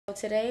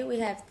Today we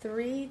have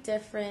three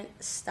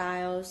different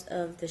styles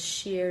of the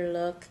sheer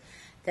look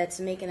that's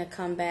making a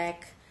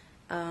comeback.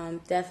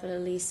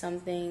 Definitely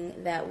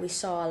something that we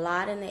saw a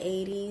lot in the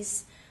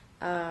 80s,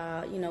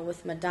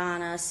 with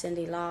Madonna,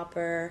 Cyndi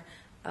Lauper.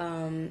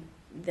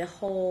 The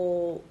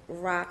whole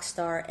rock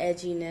star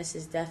edginess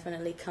is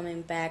definitely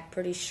coming back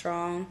pretty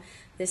strong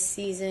this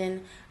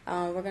season.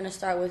 We're going to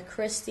start with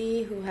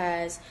Christy, who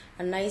has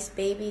a nice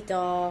baby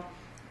doll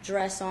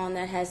dress on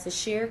that has the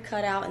sheer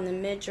cut out in the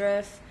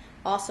midriff.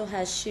 Also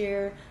has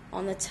sheer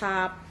on the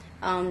top.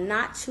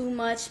 Not too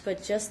much,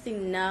 but just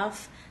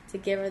enough to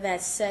give her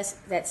that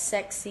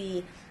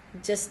sexy,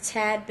 just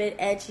tad bit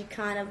edgy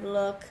kind of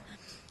look.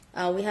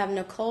 We have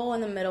Nicole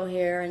in the middle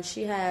here, and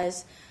she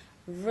has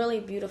really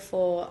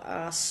beautiful,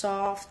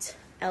 soft,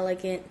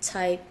 elegant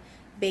type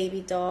baby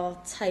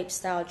doll type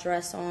style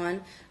dress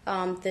on.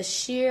 The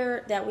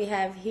sheer that we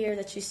have here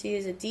that you see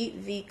is a deep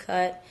V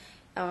cut.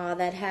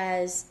 That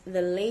has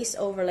the lace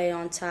overlay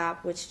on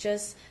top, which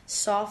just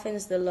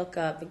softens the look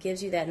up. It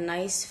gives you that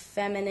nice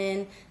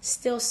feminine,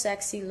 still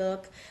sexy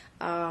look,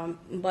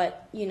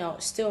 but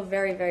still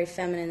very, very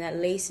feminine. That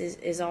lace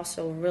is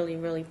also really,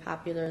 really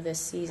popular this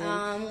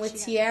season.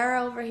 With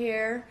Tiara over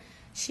here,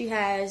 she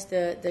has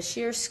the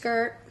sheer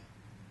skirt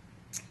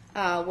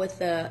with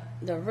the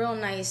real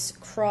nice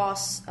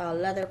cross,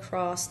 leather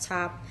cross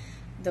top.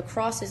 The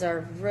crosses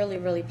are really,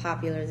 really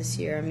popular this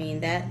year. I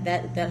mean,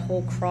 that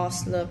whole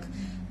cross look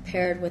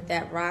paired with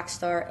that rock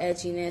star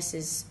edginess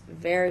is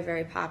very,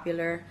 very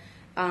popular.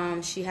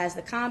 She has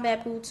the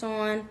combat boots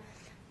on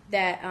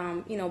that,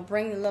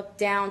 bring the look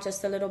down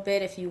just a little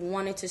bit. If you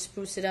wanted to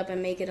spruce it up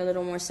and make it a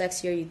little more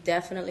sexier, you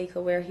definitely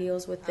could wear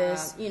heels with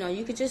this.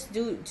 You could just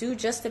do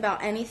just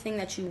about anything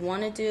that you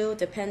want to do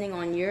depending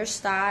on your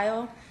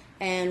style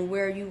and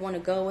where you want to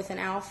go with an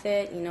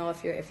outfit.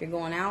 If you're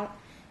going out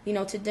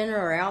to dinner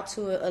or out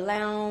to a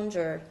lounge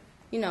or,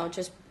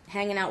 just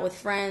hanging out with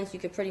friends, you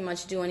could pretty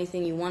much do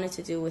anything you wanted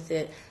to do with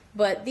it.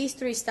 But these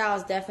three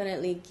styles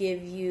definitely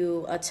give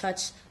you a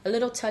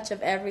little touch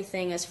of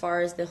everything as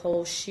far as the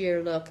whole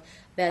sheer look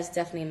that's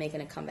definitely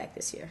making a comeback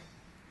this year.